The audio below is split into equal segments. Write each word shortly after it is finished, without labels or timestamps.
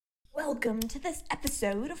Welcome to this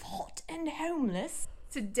episode of Hot and Homeless.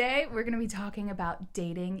 Today, we're going to be talking about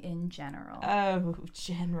dating in general. Oh,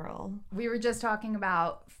 general. We were just talking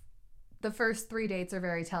about the first 3 dates are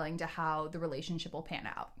very telling to how the relationship will pan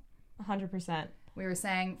out. 100%. We were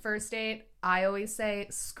saying first date, I always say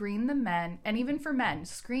screen the men, and even for men,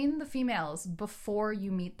 screen the females before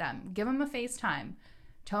you meet them. Give them a FaceTime.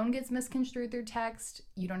 Tone gets misconstrued through text.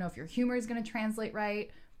 You don't know if your humor is going to translate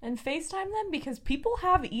right. And FaceTime them because people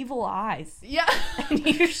have evil eyes. Yeah. And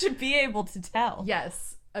you should be able to tell.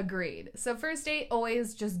 Yes, agreed. So first date,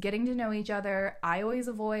 always just getting to know each other. I always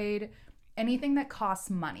avoid anything that costs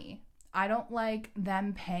money. I don't like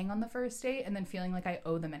them paying on the first date and then feeling like I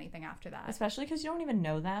owe them anything after that. Especially because you don't even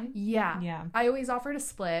know them. Yeah. Yeah. I always offer to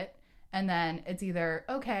split, and then it's either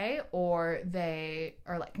okay or they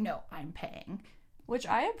are like, no, I'm paying. Which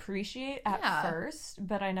I appreciate at first,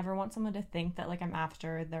 but I never want someone to think that, like, I'm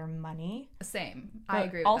after their money. Same. But I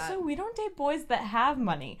agree with also, that. we don't date boys that have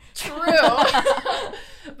money. True.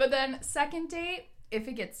 But then second date, if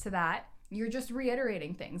it gets to that, you're just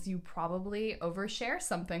reiterating things. You probably overshare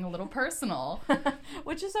something a little personal.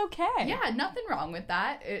 Which is okay. Yeah, nothing wrong with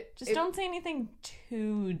that. Don't say anything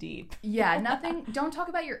too deep. Yeah, nothing. Don't talk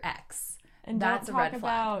about your ex. And That's don't a red talk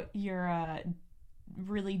flag. about your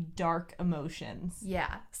really dark emotions.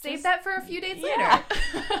 Yeah. Save Just- that for a few dates Yeah.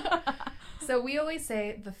 later. So we always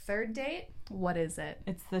say the third date, what is it?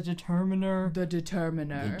 It's the determiner. The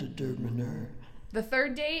determiner. The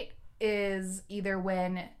third date is either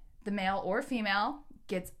when the male or female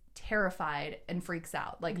gets terrified and freaks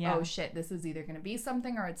out. Like, Yeah. oh shit, this is either going to be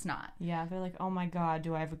something or it's not. Yeah, they're like, oh my god,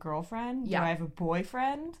 do I have a girlfriend? Yeah. Do I have a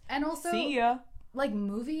boyfriend? And also, See ya. like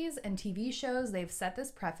movies and TV shows, they've set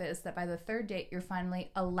this preface that by the third date, you're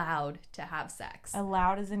finally allowed to have sex.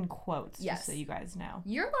 Allowed is in quotes, Yes. just so you guys know.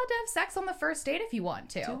 You're allowed to have sex on the first date if you want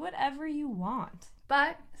to. Do whatever you want.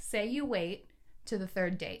 But say you wait to the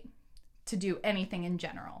third date to do anything in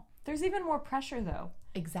general. There's even more pressure, though.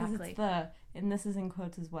 'Cause Exactly. it's and this is in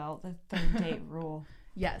quotes as well, the third date rule.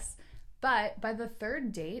 Yes. But by the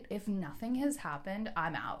third date, if nothing has happened,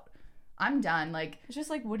 I'm out. I'm done. Like, It's just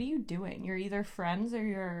like, what are you doing? You're either friends or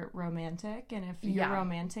you're romantic. And if you're Yeah.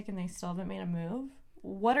 romantic and they still haven't made a move,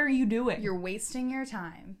 what are you doing? you're wasting your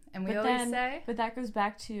time. And we But always then- say, But that goes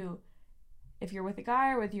back to if you're with a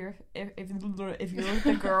guy or with your if you're with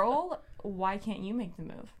a girl, why can't you make the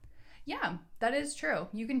move? yeah, that is true.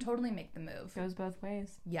 You can totally make the move. It goes both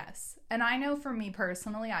ways. Yes. And I know for me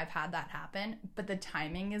personally, I've had that happen, but the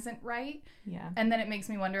timing isn't right. Yeah. And then it makes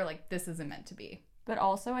me wonder, like, this isn't meant to be. But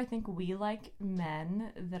also I think we like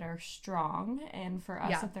men that are strong, and for us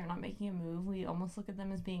Yeah. if they're not making a move, we almost look at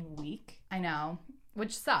them as being weak. I know,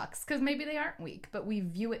 which sucks because maybe they aren't weak, but we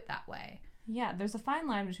view it that way. Yeah, there's a fine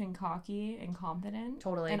line between cocky and confident.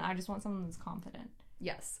 Totally. And I just want someone that's confident.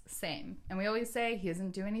 Yes, same. And we always say he doesn't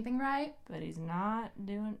do anything right. But he's not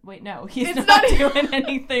doing... Wait, no. He's It's not not- doing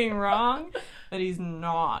anything wrong, but he's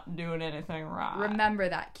not doing anything right. Remember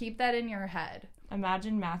that. Keep that in your head.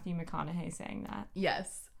 Imagine Matthew McConaughey saying that.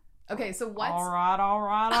 Yes. Okay, so All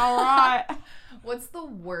right. what's the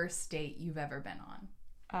worst date you've ever been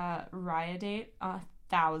on? Raya date,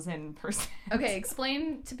 1,000%. Okay,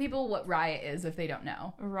 explain to people what Raya is if they don't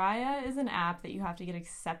know. Raya is an app that you have to get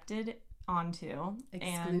accepted onto.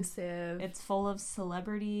 Exclusive. And it's full of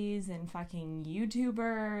celebrities and fucking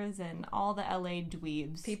YouTubers and all the LA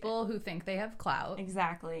dweebs. People who think they have clout.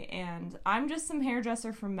 Exactly. And I'm just some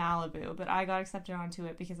hairdresser from Malibu, but I got accepted onto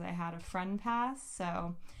it because I had a friend pass,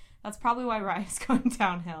 so that's probably why Raya's going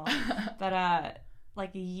downhill. But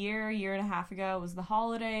like a year and a half ago, it was the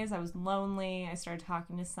holidays. I was lonely. I started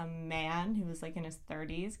talking to some man who was like in his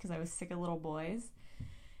 30s because I was sick of little boys.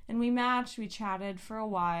 And we matched, we chatted for a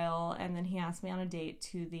while, and then he asked me on a date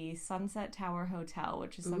to the Sunset Tower Hotel,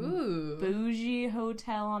 which is some Ooh. bougie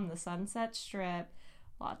hotel on the Sunset Strip.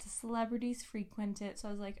 Lots of celebrities frequent it. So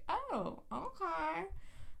I was like, oh, okay.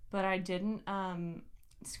 But I didn't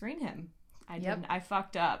screen him. I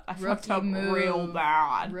fucked up. I fucked up move. real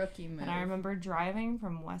bad. Rookie move. And I remember driving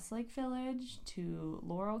from Westlake Village to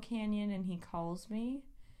Laurel Canyon, and he calls me,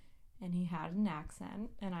 and he had an accent,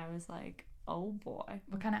 and I was like, oh boy.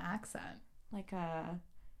 What kind of accent? Like a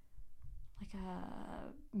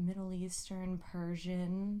Middle Eastern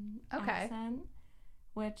Persian accent.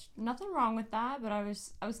 Which, nothing wrong with that, but I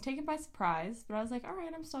was taken by surprise, but I was like, all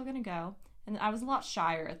right, I'm still gonna go. And I was a lot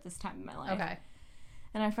shyer at this time in my life. Okay.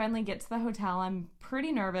 And I finally get to the hotel. I'm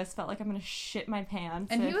pretty nervous, felt like I'm gonna shit my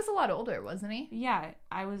pants. And he was a lot older, wasn't he? Yeah,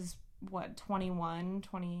 I was, 21,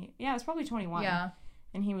 20... Yeah, I was probably 21. Yeah.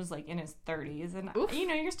 And he was, like, in his 30s. And, Oof. you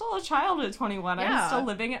know, you're still a child at 21. I was Yeah. still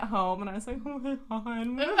living at home. And I was like, oh, my God, what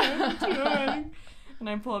am I doing? And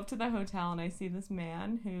I pull up to the hotel and I see this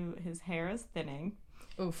man who his hair is thinning.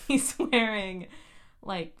 Oof. He's wearing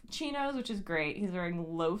like chinos, which is great. He's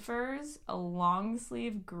wearing loafers, a long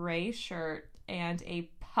sleeve gray shirt, and a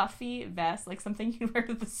puffy vest, like something you'd wear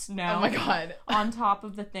to the snow. Oh my God. On top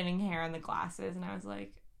of the thinning hair and the glasses. And I was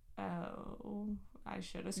like, oh, I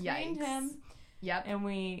should have screened him. Yep. And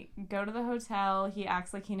we go to the hotel. He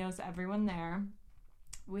acts like he knows everyone there.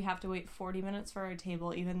 We have to wait 40 minutes for our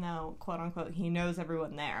table, even though, quote unquote, he knows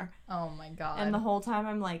everyone there. Oh my God. And the whole time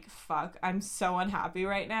I'm like, fuck, I'm so unhappy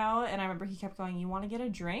right now. And I remember he kept going, you want to get a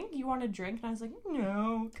drink? You want a drink? And I was like,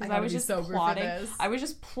 no. Because I was just plotting. I was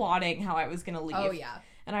just plotting how I was going to leave. Oh, yeah.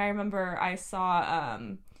 And I remember I saw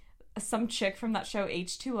some chick from that show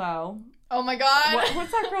H2O. Oh my God.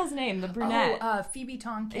 What's that girl's name? The brunette. Oh, Phoebe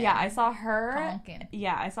Tonkin. Yeah, I saw her. Tonkin.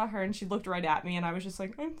 Yeah, I saw her and she looked right at me and I was just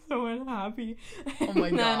like, I'm so unhappy. Oh my God.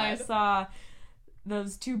 And then I saw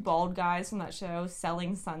those two bald guys from that show,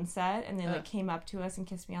 Selling Sunset, and they like came up to us and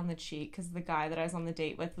kissed me on the cheek because the guy that I was on the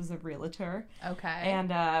date with was a realtor. Okay.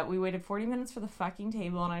 And we waited 40 minutes for the fucking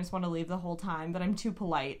table and I just want to leave the whole time, but I'm too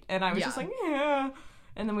polite. And I was just like, yeah.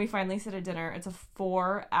 And then we finally sit at dinner. It's a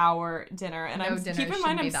 4-hour dinner. And keep in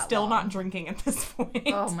mind, I'm still not drinking at this point.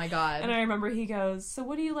 Oh my God. And I remember he goes, so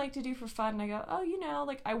what do you like to do for fun? And I go, oh,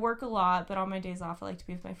 like I work a lot, but on my days off, I like to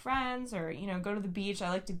be with my friends or, go to the beach. I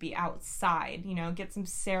like to be outside, get some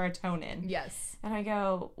serotonin. Yes. And I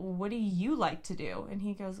go, what do you like to do? And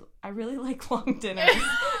he goes, I really like long dinners.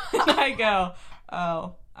 And I go,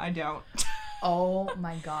 oh, I don't. Oh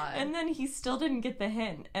my God. And then he still didn't get the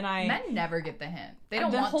hint. And Men never get the hint. They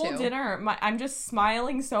don't want to. The whole dinner, I'm just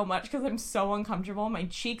smiling so much because I'm so uncomfortable. My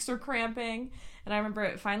cheeks are cramping. And I remember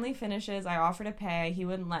it finally finishes. I offered to pay. He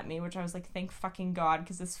wouldn't let me, which I was like, thank fucking God,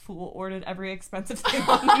 because this fool ordered every expensive thing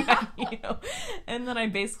on the menu. And then I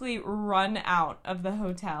basically run out of the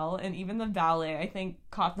hotel. And even the valet, I think,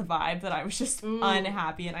 caught the vibe that I was just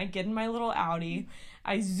unhappy. And I get in my little Audi.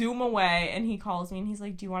 I zoom away and he calls me and he's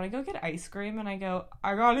like, do you want to go get ice cream? And I go,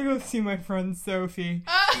 I gotta go see my friend Sophie.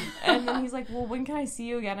 And then he's like, well, when can I see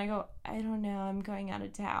you again? I go, I don't know. I'm going out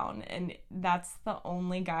of town. And that's the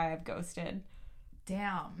only guy I've ghosted.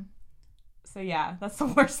 Damn. So yeah, that's the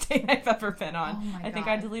worst date I've ever been on. Oh my God. I think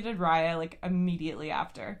I deleted Raya like immediately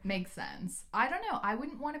after. Makes sense. I don't know. I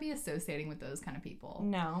wouldn't want to be associating with those kind of people.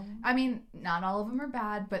 No. I mean, not all of them are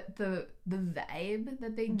bad, but the vibe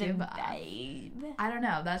that they give up. I don't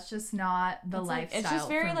know. That's just not the lifestyle. It's just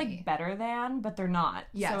very for me. like better than, but they're not.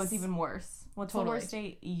 Yes. So it's even worse. What's the worst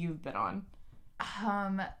date you've been on?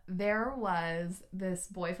 There was this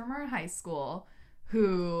boy from our high school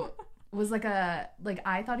who was I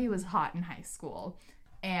thought he was hot in high school.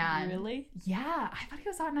 And really? Yeah, I thought he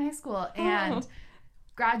was hot in high school. And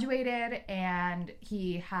graduated, and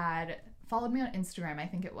he had followed me on Instagram, I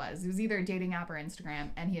think it was. It was either a dating app or Instagram,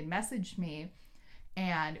 and he had messaged me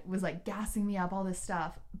and was like gassing me up, all this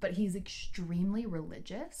stuff. But he's extremely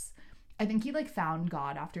religious. I think he found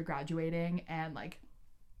God after graduating, and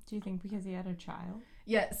do you think because he had a child?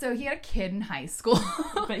 Yeah, so he had a kid in high school.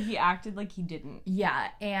 But he acted like he didn't. Yeah,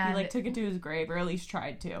 and he took it to his grave, or at least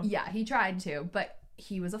tried to. Yeah, he tried to, but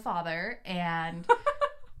he was a father, and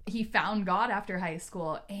he found God after high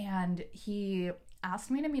school, and he asked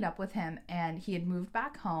me to meet up with him, and he had moved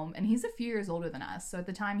back home, and he's a few years older than us, so at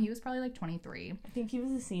the time he was probably 23. I think he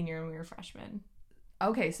was a senior and we were freshmen.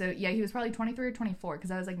 Okay, so yeah, he was probably 23 or 24,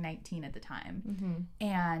 because I was 19 at the time. Mm-hmm.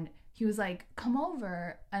 And he was like, come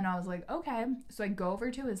over. And I was like, okay. So I go over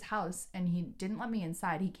to his house, and he didn't let me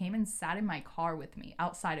inside. He came and sat in my car with me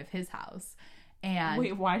outside of his house. And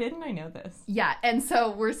wait, why didn't I know this? Yeah. And so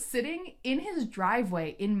we're sitting in his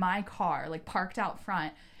driveway in my car, parked out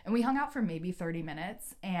front. And we hung out for maybe 30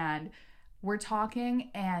 minutes. And we're talking,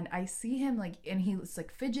 and I see him and he was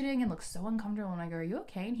fidgeting and looks so uncomfortable. And I go, are you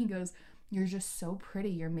okay? And he goes, you're just so pretty.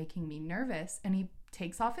 You're making me nervous. And he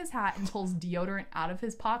takes off his hat and pulls deodorant out of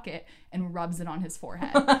his pocket and rubs it on his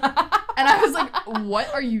forehead. And I was like,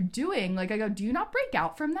 what are you doing? I go, do you not break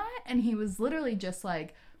out from that? And he was literally just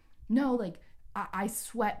no, I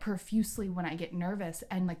sweat profusely when I get nervous,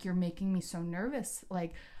 and you're making me so nervous.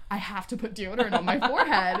 I have to put deodorant on my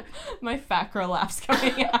forehead. My fat girl laugh's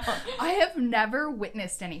coming out. I have never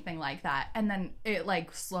witnessed anything like that. And then it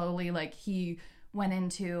slowly he went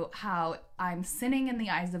into how I'm sinning in the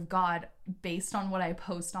eyes of God based on what I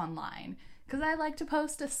post online. Because I like to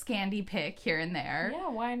post a Scandi pic here and there. Yeah,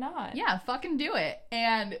 why not? Yeah, fucking do it.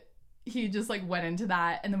 And he just went into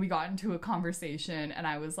that, and then we got into a conversation, and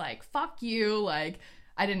I was like, fuck you. I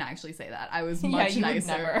didn't actually say that. I was much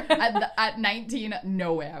nicer. At 19,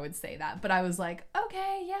 no way I would say that. But I was like,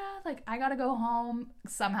 okay, yeah, I gotta go home.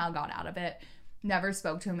 Somehow got out of it. Never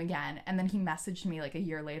spoke to him again. And then he messaged me like a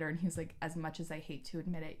year later and he was like, as much as I hate to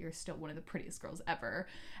admit it, you're still one of the prettiest girls ever.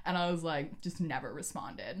 And I was like, just never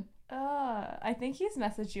responded. I think he's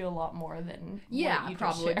messaged you a lot more than Yeah, what you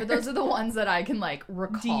probably. just But those are the ones that I can like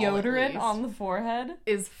recall. Deodorant on the forehead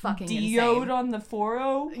is fucking Deod insane. on the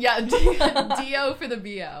 4-0. Yeah, D-O for the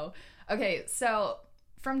B-O. Okay, so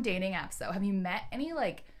from dating apps though, have you met any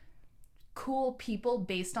like cool people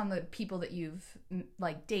based on the people that you've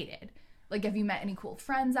like dated? Like, have you met any cool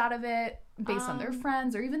friends out of it based on their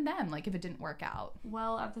friends or even them, like if it didn't work out?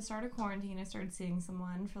 Well, at the start of quarantine, I started seeing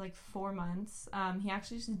someone for like 4 months. He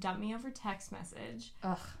actually just dumped me over text message.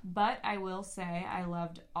 Ugh. But I will say I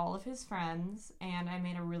loved all of his friends, and I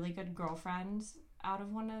made a really good girlfriend out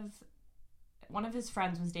of one of his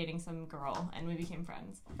friends was dating some girl, and we became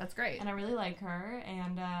friends. That's great. And I really like her,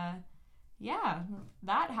 and yeah,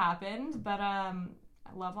 that happened. But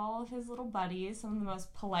I love all of his little buddies, some of the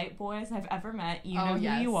most polite boys I've ever met. You know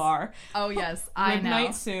who you are. Oh, yes, I know.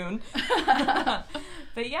 Midnight soon.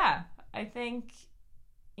 But yeah, I think,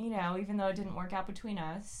 you know, even though it didn't work out between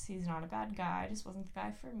us, he's not a bad guy. Just wasn't the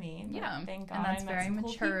guy for me. But yeah, thank God and that's I met very some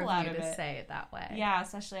cool mature people of out you of to it. say it that way. Yeah,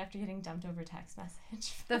 especially after getting dumped over text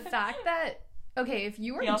message. The fact that, okay, if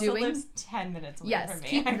you were he also doing... lives 10 minutes away yes, from me.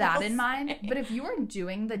 keep I that will in mind. say. But if you were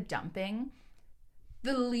doing the dumping,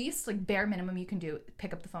 the least, like, bare minimum you can do,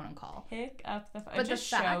 pick up the phone and call. Pick up the phone. But it just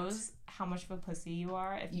shows how much of a pussy you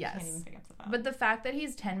are if you can't even pick up the phone. But the fact that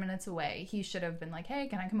he's 10 minutes away, he should have been like, hey,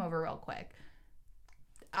 can I come over real quick?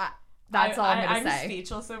 That's all I'm going to say. I'm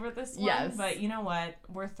speechless over this one. Yes. But you know what?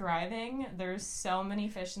 We're thriving. There's so many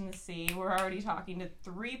fish in the sea. We're already talking to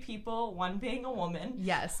 3 people, one being a woman.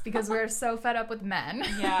 Yes, because we're so fed up with men.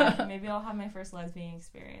 Yeah, maybe I'll have my first lesbian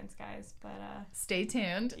experience, guys. But stay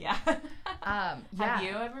tuned. yeah. Yeah. Have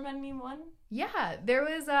you ever met anyone? Yeah, there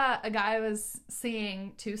was a guy I was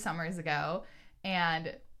seeing 2 summers ago,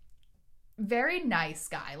 and very nice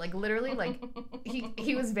guy. Like, literally, like,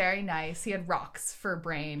 he was very nice. He had rocks for a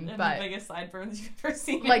brain, And but the biggest sideburns you've ever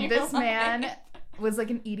seen. like, in your this life. man was like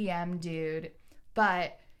an EDM dude,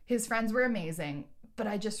 but his friends were amazing. But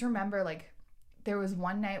I just remember, like, there was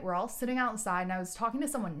one night we're all sitting outside, and I was talking to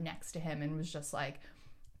someone next to him, and was just like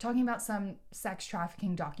talking about some sex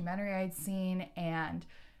trafficking documentary I'd seen, and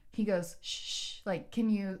he goes, shh, like, can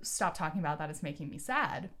you stop talking about that? It's making me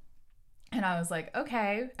sad. And I was like,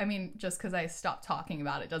 okay. I mean, just because I stopped talking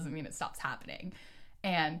about it doesn't mean it stops happening.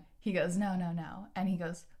 And he goes, no. And he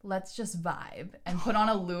goes, let's just vibe and put on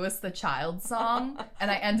a Louis the Child song. And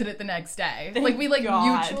I ended it the next day. Thank like, we like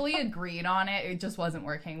God. mutually agreed on it. It just wasn't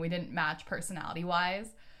working. We didn't match personality wise.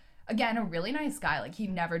 Again, a really nice guy. Like, he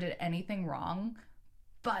never did anything wrong.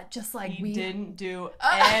 But just like He we didn't do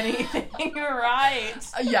anything right.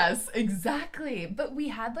 Yes, exactly. But we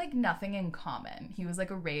had like nothing in common. He was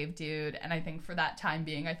like a rave dude, and I think for that time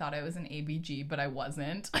being I thought I was an ABG, but I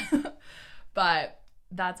wasn't. But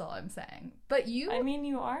that's all I'm saying. But you, I mean,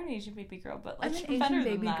 you are an Asian baby girl, but like, I'm an you're better Asian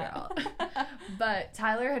than baby that. girl. But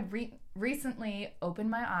Tyler had recently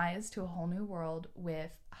opened my eyes to a whole new world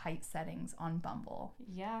with height settings on Bumble.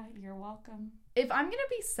 Yeah, you're welcome. If I'm gonna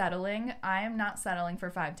be settling, I am not settling for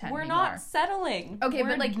 5'10" We're anymore. not settling. Okay, We're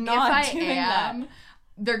but like if not I doing am, that.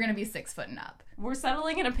 they're gonna be 6 foot and up. We're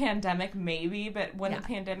settling in a pandemic, maybe, but when Yeah. the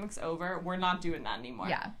pandemic's over, we're not doing that anymore.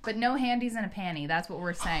 Yeah, but no handies in a panty. That's what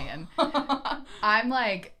we're saying. I'm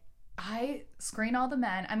like, I screen all the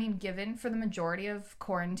men. I mean, given for the majority of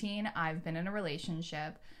quarantine, I've been in a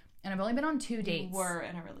relationship, and I've only been on 2 dates. We're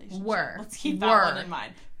in a relationship. Were. Let's keep Were. that one in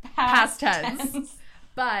mind. Past tense.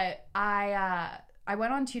 But I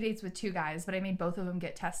went on 2 dates with 2 guys, but I made both of them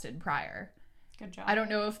get tested prior. Good job. I don't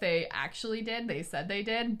know if they actually did. They said they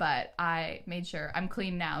did, but I made sure. I'm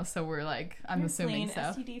clean now, so we're like, I'm You're assuming clean, so.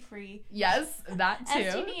 STD free. Yes, that too.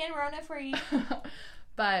 STD and Rona free.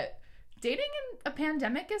 But dating in a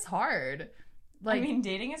pandemic is hard. Like, I mean,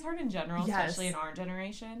 dating is hard in general, Yes. especially in our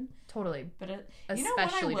generation. totally. But you know what I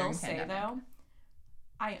Especially will during say pandemic. though?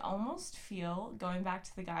 I almost feel, going back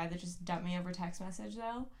to the guy that just dumped me over text message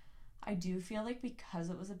though, I do feel like because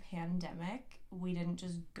it was a pandemic, we didn't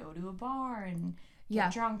just go to a bar and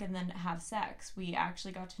get drunk and then have sex. We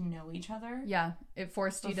actually got to know each other. Yeah, it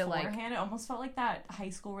forced you to like, Beforehand, it almost felt like that high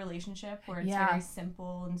school relationship where it's Yeah. very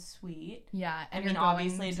simple and sweet. yeah. I And mean, you're going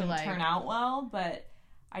obviously it to, didn't like, turn out well, but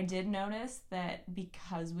I did notice that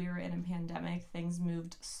because we were in a pandemic, things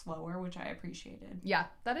moved slower, which I appreciated. Yeah,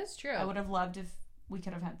 that is true. I would have loved if we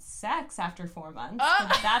could have had sex after 4 months, Ah!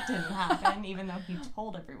 but that didn't happen, even though he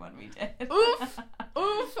told everyone we did. Oof.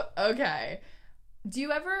 Oof. Okay. Do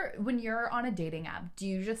you ever, when you're on a dating app, do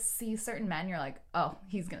you just see certain men, you're like, oh,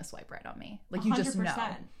 he's going to swipe right on me? Like, you just know.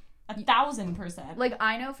 1,000%. Like,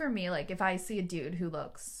 I know for me, like, if I see a dude who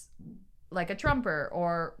looks like a Trumper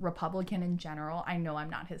or Republican in general, I know I'm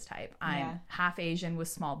not his type. I'm half Asian with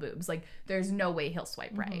small boobs. Like, there's no way he'll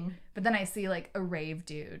swipe right. But then I see, like, a rave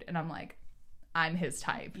dude, and I'm like, I'm his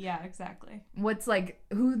type. Yeah, exactly. What's, like,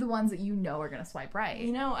 who are the ones that you know are going to swipe right?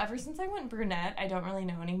 You know, ever since I went brunette, I don't really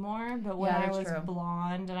know anymore. But when I was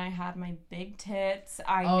blonde and I had my big tits,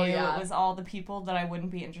 I knew it was all the people that I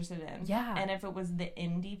wouldn't be interested in. Yeah. And if it was the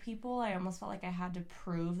indie people, I almost felt like I had to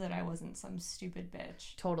prove that I wasn't some stupid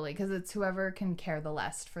bitch. Totally, because it's whoever can care the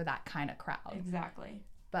least for that kind of crowd. Exactly.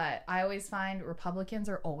 But I always find Republicans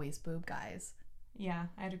are always boob guys. Yeah,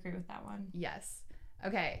 I'd agree with that one. Yes.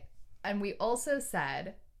 Okay. And we also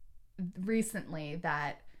said recently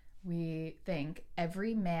that we think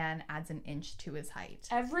every man adds an inch to his height.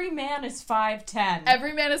 Every man is 5'10".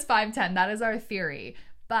 Every man is 5'10". That is our theory.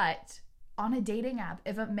 But on a dating app,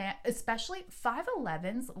 if a man, especially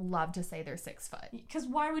 5'11s, love to say they're 6 foot. Because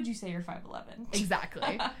why would you say you're 5'11"?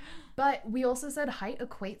 Exactly. But we also said height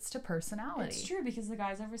equates to personality. It's true, because the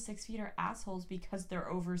guys over 6 feet are assholes because they're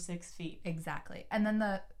over 6 feet. Exactly. And then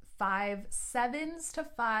the 5'7s to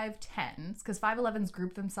 5'10s, because 5'11s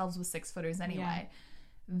group themselves with 6 footers anyway.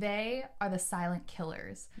 They are the silent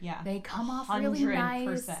killers. Yeah. They come off really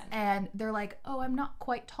nice and they're like, oh, I'm not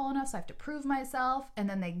quite tall enough, so I have to prove myself. And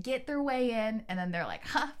then they get their way in and then they're like,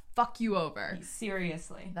 fuck you over.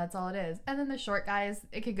 Seriously. That's all it is. And then the short guys,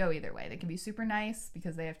 it could go either way. They can be super nice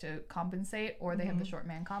because they have to compensate, or they have the short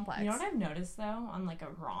man complex. You know what I've noticed, though, on like a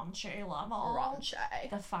raunchy level? Raunchy.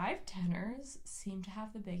 The 5'10ers seem to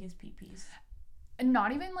have the biggest peepees. And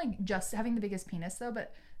not even like just having the biggest penis, though,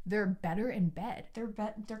 but they're better in bed. They're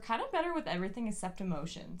kind of better with everything except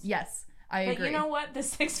emotions. Yes, I agree. But you know what? The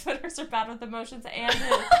 6-footers are bad with emotions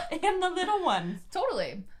and the little ones.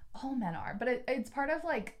 Totally. All men are, but it's part of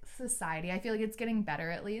like society. I feel like it's getting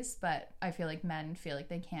better at least, but I feel like men feel like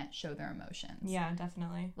they can't show their emotions. Yeah,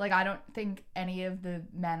 definitely. Like, I don't think any of the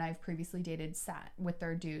men I've previously dated sat with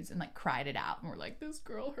their dudes and like cried it out and were like, this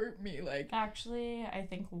girl hurt me. Like, actually, I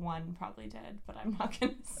think one probably did, but I'm not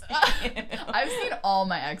gonna say it. I've seen all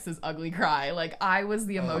my exes ugly cry. Like, I was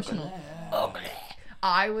the emotional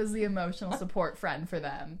I was the emotional support friend for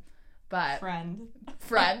them. But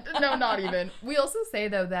friend. No, not even. We also say,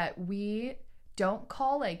 though, that we don't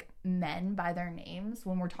call like men by their names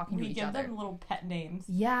when we're talking to each other. We give them little pet names.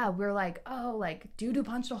 Yeah, we're like, oh, like doo-doo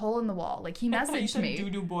punched a hole in the wall. Like, he messaged me.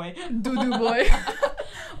 Doo-doo boy. Doo-doo boy.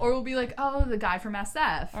 Or we'll be like, oh, the guy from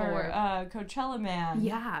SF. Or Coachella man.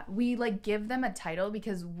 Yeah, we like give them a title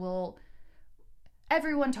because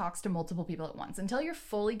everyone talks to multiple people at once. Until you're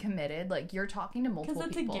fully committed, like, you're talking to multiple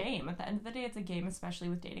people. Because it's a game. At the end of the day, it's a game, especially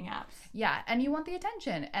with dating apps. Yeah, and you want the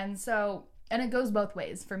attention. And so, and it goes both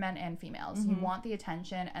ways for men and females. You want the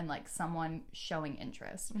attention and, like, someone showing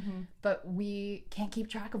interest. But we can't keep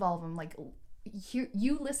track of all of them. Like,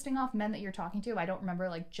 you listing off men that you're talking to, I don't remember,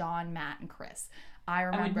 like, John, Matt, and Chris. I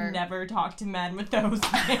would never talk to men with those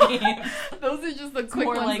names. Those are just the quick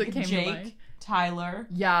ones like that came Jake, to mind. Tyler.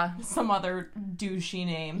 Yeah. Some other douchey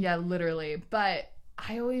name. Yeah, literally. But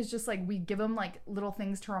I always just, like, we give them, like, little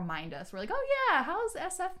things to remind us. We're like, oh, yeah, how's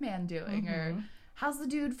SF man doing? Or how's the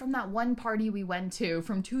dude from that one party we went to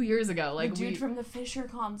from 2 years ago? Like, the dude from the Fisher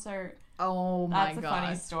concert. Oh, my God. That's a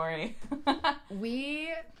funny story.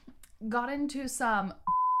 We got into some...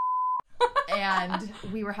 and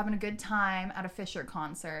we were having a good time at a Fisher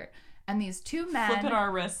concert. And these two men... Flipping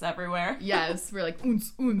our wrists everywhere. Yes, we're like,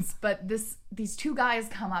 oons, oons. But these two guys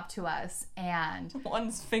come up to us and...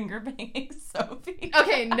 One's finger banging Sophie.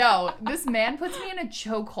 Okay, no. This man puts me in a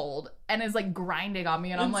chokehold and is, like, grinding on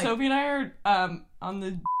me. And I'm like... Sophie and I are on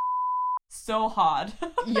the... So hot.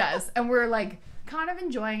 Yes, and we're, like, kind of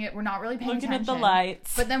enjoying it. We're not really paying attention. Looking at the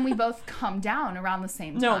lights. But then we both come down around the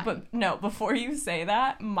same time. No, before you say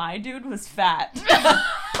that, my dude was fat.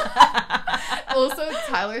 Also,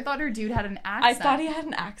 Tyler thought her dude had an accent. I thought he had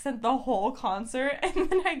an accent the whole concert, and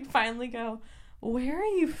then I finally go, where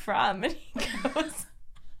are you from? And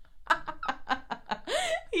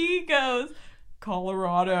he goes,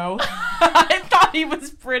 Colorado. I thought he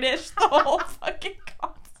was British the whole fucking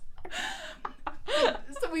concert.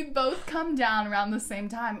 So we both come down around the same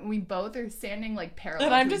time, and we both are standing, like, parallel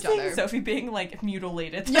and I'm to just each seeing other. Sophie being, like,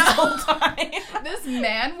 mutilated the whole time. This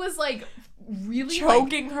man was, like, really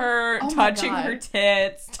choking her, touching her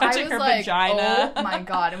tits, touching her vagina. Oh my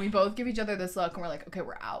God. And we both give each other this look and we're like, okay,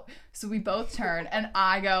 we're out. So we both turn and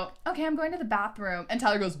I go, okay, I'm going to the bathroom. And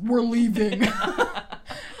Tyler goes, we're leaving.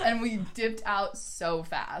 And And we dipped out so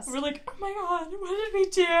fast. We're like, oh my god, what did we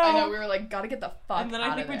do? I know, we were like, gotta get the fuck out of there.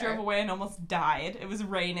 And then I think we drove away and almost died. It was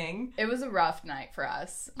raining. It was a rough night for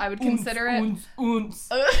us. I would consider it...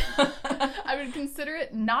 I would consider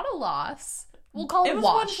it not a loss. We'll call it a wash. It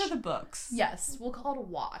was one for the books. Yes, we'll call it a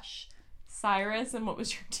wash. Cyrus, and what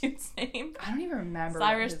was your dude's name? I don't even remember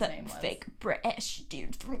Cyrus, what his name was. Fake British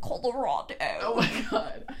dude from Colorado. Oh my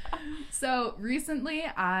god. So recently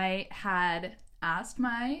I had asked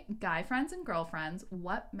my guy friends and girlfriends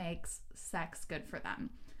what makes sex good for them.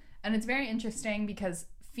 And it's very interesting because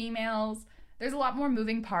females, there's a lot more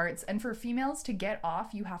moving parts, and for females to get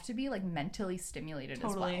off, you have to be like mentally stimulated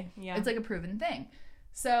as well. Yeah. It's like a proven thing.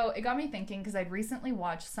 So it got me thinking, because I'd recently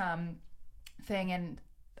watched some thing and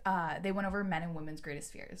they went over men and women's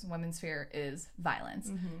greatest fears. Women's fear is violence.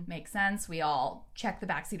 Mm-hmm. Makes sense. We all check the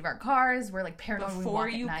backseat of our cars. We're like paranoid when we walk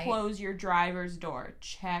at night. Before you close your driver's door,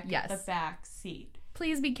 check the back seat.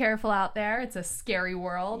 Please be careful out there. It's a scary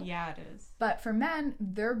world. Yeah, it is. But for men,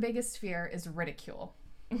 their biggest fear is ridicule.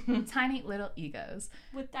 Tiny little egos.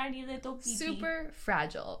 With tiny little pee-pee. Super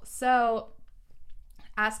fragile. So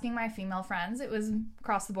asking my female friends, it was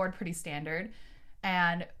across the board pretty standard.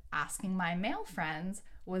 And asking my male friends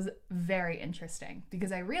was very interesting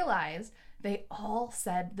because I realized they all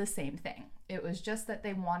said the same thing. It was just that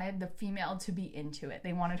they wanted the female to be into it.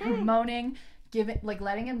 They wanted her moaning,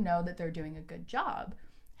 letting him know that they're doing a good job.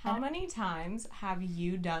 How many times have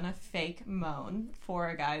you done a fake moan for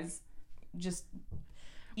a guy's just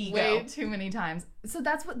ego? Way too many times. So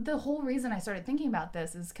that's what the whole reason I started thinking about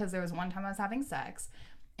this is because there was one time I was having sex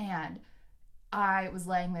and I was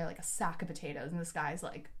laying there like a sack of potatoes, and this guy's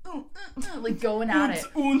like, like going at it.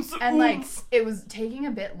 And like, it was taking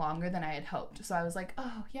a bit longer than I had hoped. So I was like,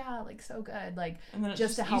 oh yeah, like so good. Like, and then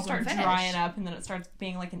just to help him finish. You start drying up, and then it starts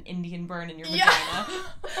being like an Indian burn in your vagina.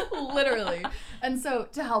 Literally. And so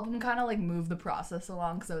to help him kind of like move the process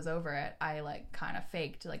along, because I was over it, I like kind of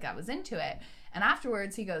faked like I was into it. And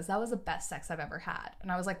afterwards, he goes, that was the best sex I've ever had. And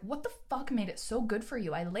I was like, what the fuck made it so good for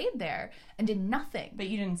you? I laid there and did nothing. But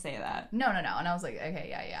you didn't say that. No. And I was like, okay,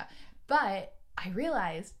 yeah. But I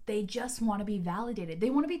realized they just want to be validated. They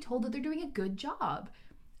want to be told that they're doing a good job.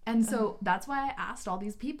 And so that's why I asked all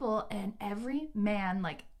these people, and every man,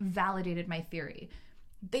 like, validated my theory.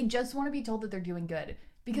 They just want to be told that they're doing good.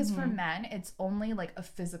 Because for men, it's only, like, a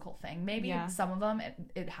physical thing. Maybe some of them,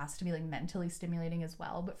 it has to be, like, mentally stimulating as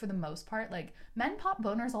well. But for the most part, like, men pop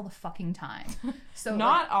boners all the fucking time. So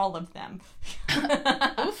not all of them.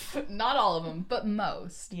 Oof, not all of them, but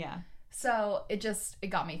most. Yeah. So it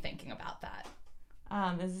got me thinking about that.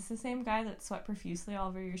 Is this the same guy that sweat profusely all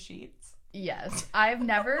over your sheets? Yes. I've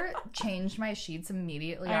never changed my sheets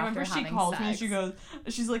immediately after having sex. I remember she called me and she goes,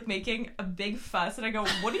 she's like making a big fuss, and I go,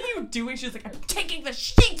 what are you doing? She's like, I'm taking the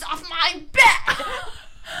sheets off my bed!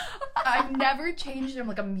 I've never changed them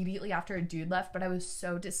like immediately after a dude left, but I was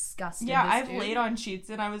so disgusted. Yeah, I've laid on sheets,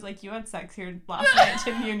 and I was like, you had sex here last night,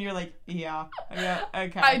 didn't you? And you're like, yeah,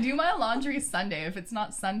 okay. I do my laundry Sunday. If it's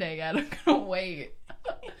not Sunday yet, I'm gonna wait.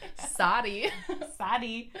 Sadi.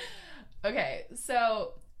 Okay,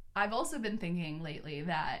 so I've also been thinking lately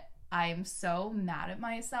that I'm so mad at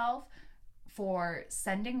myself for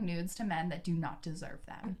sending nudes to men that do not deserve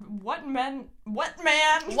them. What man? What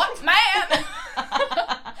man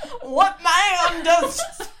does...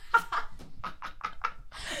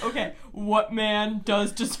 Okay, what man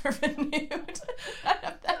does deserve a nude?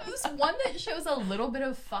 There's one that shows a little bit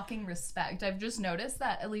of fucking respect. I've just noticed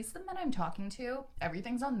that at least the men I'm talking to,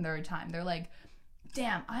 everything's on their time. They're like,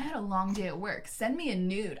 damn, I had a long day at work. Send me a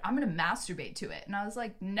nude. I'm gonna masturbate to it. And I was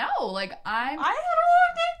like, no, like I had a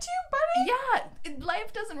long day too, buddy. Yeah,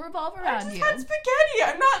 life doesn't revolve around you. I just had spaghetti.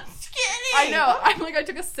 I'm not skinny. I know. I'm like, I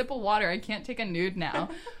took a sip of water. I can't take a nude now.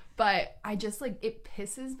 But I just like, it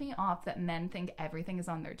pisses me off that men think everything is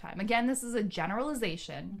on their time. Again, this is a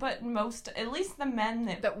generalization. But at least the men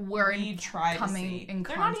that we try to see,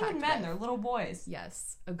 they're not even men. With. They're little boys.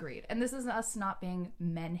 Yes, agreed. And this is us not being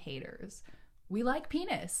men haters. We like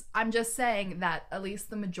penis. I'm just saying that at least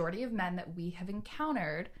the majority of men that we have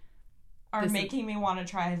encountered are making me want to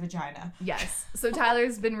try a vagina. Yes. So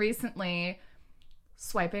Tyler's been recently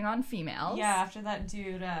swiping on females. Yeah, after that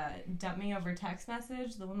dude dumped me over text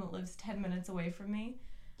message, the one that lives 10 minutes away from me,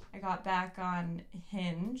 I got back on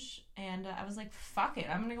Hinge, and I was like, fuck it,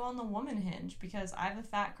 I'm gonna go on the woman Hinge, because I have a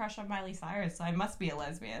fat crush on Miley Cyrus, so I must be a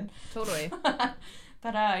lesbian. Totally.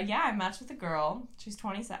 But yeah, I matched with a girl. She's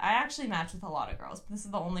 27. I actually matched with a lot of girls, but this is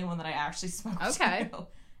the only one that I actually spoke to.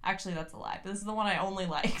 Actually, that's a lie. But this is the one I only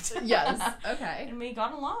liked. Yes. Okay. And we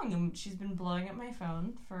got along, and she's been blowing up my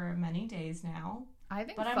phone for many days now. I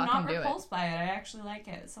think But I'm fucking not do it. repulsed by it. I actually like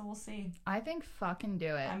it, so we'll see. I think fucking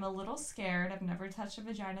do it. I'm a little scared. I've never touched a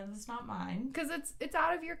vagina that's not mine. Because it's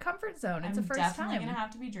out of your comfort zone. It's I'm a first definitely time. gonna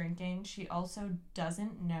have to be drinking. She also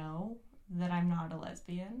doesn't know that I'm not a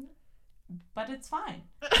lesbian, but it's fine.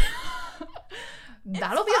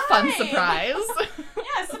 That'll be a fun fine. surprise.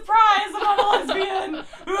 Yeah, surprise! I'm not a lesbian.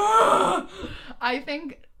 I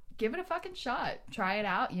think give it a fucking shot. Try it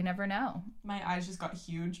out. You never know. My eyes just got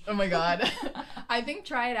huge. Oh my god. I think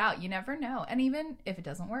try it out. You never know. And even if it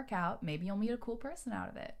doesn't work out, maybe you'll meet a cool person out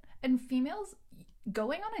of it. And females,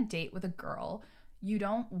 going on a date with a girl, you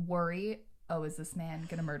don't worry, oh, is this man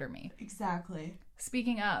gonna murder me? Exactly.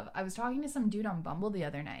 Speaking of, I was talking to some dude on Bumble the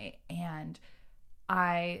other night, and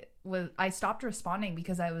I stopped responding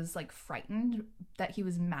because I was like frightened that he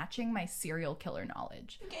was matching my serial killer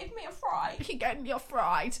knowledge. You gave me a fright. He gave me a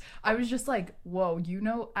fright. I was just like, whoa, you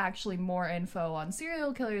know actually more info on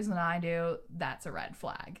serial killers than I do. That's a red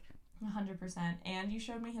flag. 100%. And you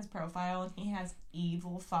showed me his profile, and he has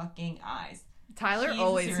evil fucking eyes. Tyler He's a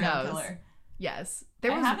always serial knows. killer. Yes. I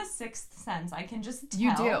have a sixth sense. I can just tell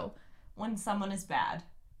You do. when someone is bad.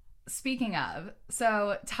 Speaking of,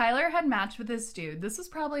 so Tyler had matched with this dude. This was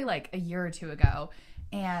probably like a year or two ago.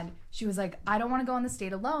 And she was like, I don't want to go on this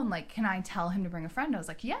date alone. Like, can I tell him to bring a friend? I was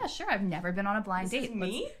like, yeah, sure. I've never been on a blind This date. is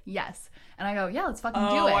me? Yes. And I go, yeah, let's fucking do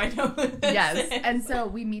Oh, it. I know what this Yes. is. And so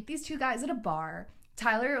we meet these two guys at a bar.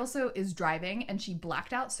 Tyler also is driving, and she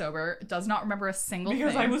blacked out sober, does not remember a single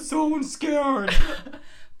Because thing. I was so scared.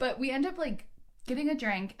 But we end up like getting a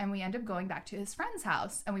drink, and we end up going back to his friend's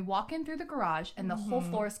house, and we walk in through the garage, and the whole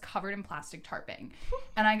floor is covered in plastic tarping.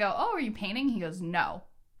 And I go, oh, are you painting? He goes, no.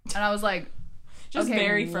 And I was like, Just okay,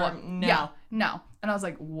 very what? firm. No. Yeah, no. And I was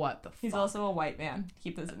like, what the He's fuck? also a white man.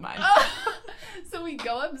 Keep this in mind. So we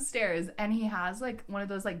go upstairs, and he has like one of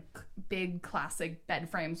those like big classic bed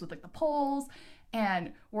frames with like the poles,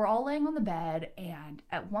 and we're all laying on the bed, and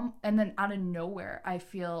then out of nowhere I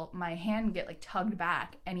feel my hand get like tugged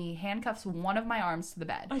back, and he handcuffs one of my arms to the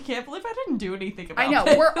bed. I can't believe I didn't do anything about I know,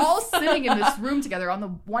 this. we're all sitting in this room together on the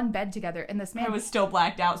one bed together, and this man I was still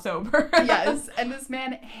blacked out sober. yes, and this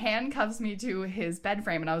man handcuffs me to his bed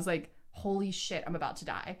frame, and I was like, holy shit, I'm about to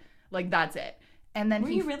die. Like, that's it. And then Were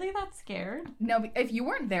you really that scared? No, if you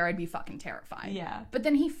weren't there, I'd be fucking terrified. Yeah. But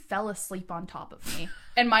then he fell asleep on top of me,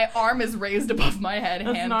 and my arm is raised above my head,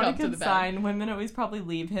 That's handcuffed not a to good the bed. sign. Women always probably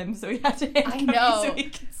leave him, so he had to handcuff know. you so he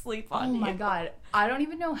could sleep on Oh you. my god, I don't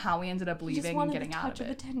even know how we ended up He just leaving and wanted getting the out touch of of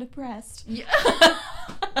a it. tender breast. Yeah.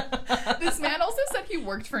 This man also said he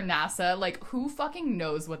worked for NASA. Like, who fucking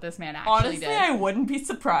knows what this man actually Honestly, did? I wouldn't be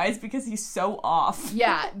surprised because he's so off.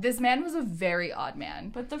 Yeah, this man was a very odd man.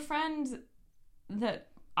 But the friend that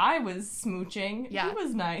I was smooching, Yeah. he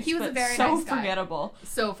was nice. He was a but very so nice guy. forgettable.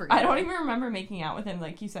 So forgettable. I don't even remember making out with him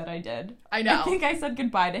like you said I did. I know. I think I said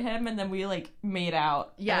goodbye to him and then we like made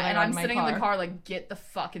out. Yeah, I and got I'm my sitting in the car like, get the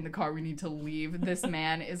fuck in the car. We need to leave. This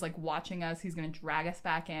man is like watching us. He's gonna drag us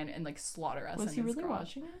back in and like slaughter us. Was in he his really garage.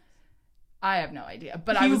 watching us? I have no idea.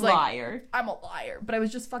 But You I was like, liar. I'm a liar. But I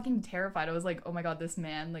was just fucking terrified. I was like, oh my god, this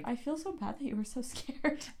man. Like, I feel so bad that you were so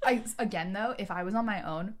scared. again though, if I was on my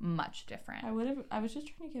own, much different. I was just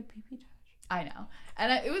trying to get pee-pee touch. I know,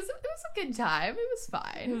 and it was a good time. It was It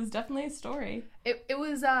fine. was definitely a story. It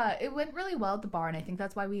went really well at the bar, and I think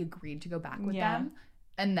that's why we agreed to go back with Yeah. them.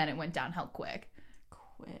 And then it went downhill quick.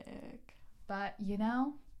 But you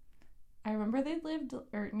know, I remember they lived,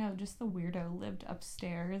 or no, just the weirdo lived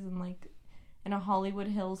upstairs and like in a Hollywood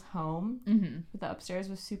Hills home. mm-hmm. But the upstairs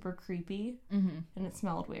was super creepy Mm-hmm. and it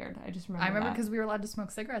smelled weird. I just remember. I remember that. because we were allowed to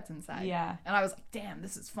smoke cigarettes inside. Yeah. And I was like, damn,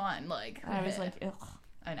 this is fun. Like, I was like, ugh.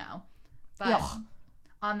 I know. But Ugh.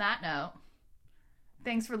 on that note,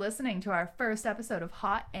 thanks for listening to our first episode of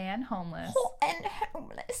Hot and Homeless. and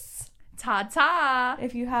homeless. Ta-ta!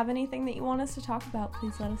 If you have anything that you want us to talk about,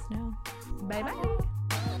 please let us know.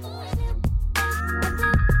 Bye-bye.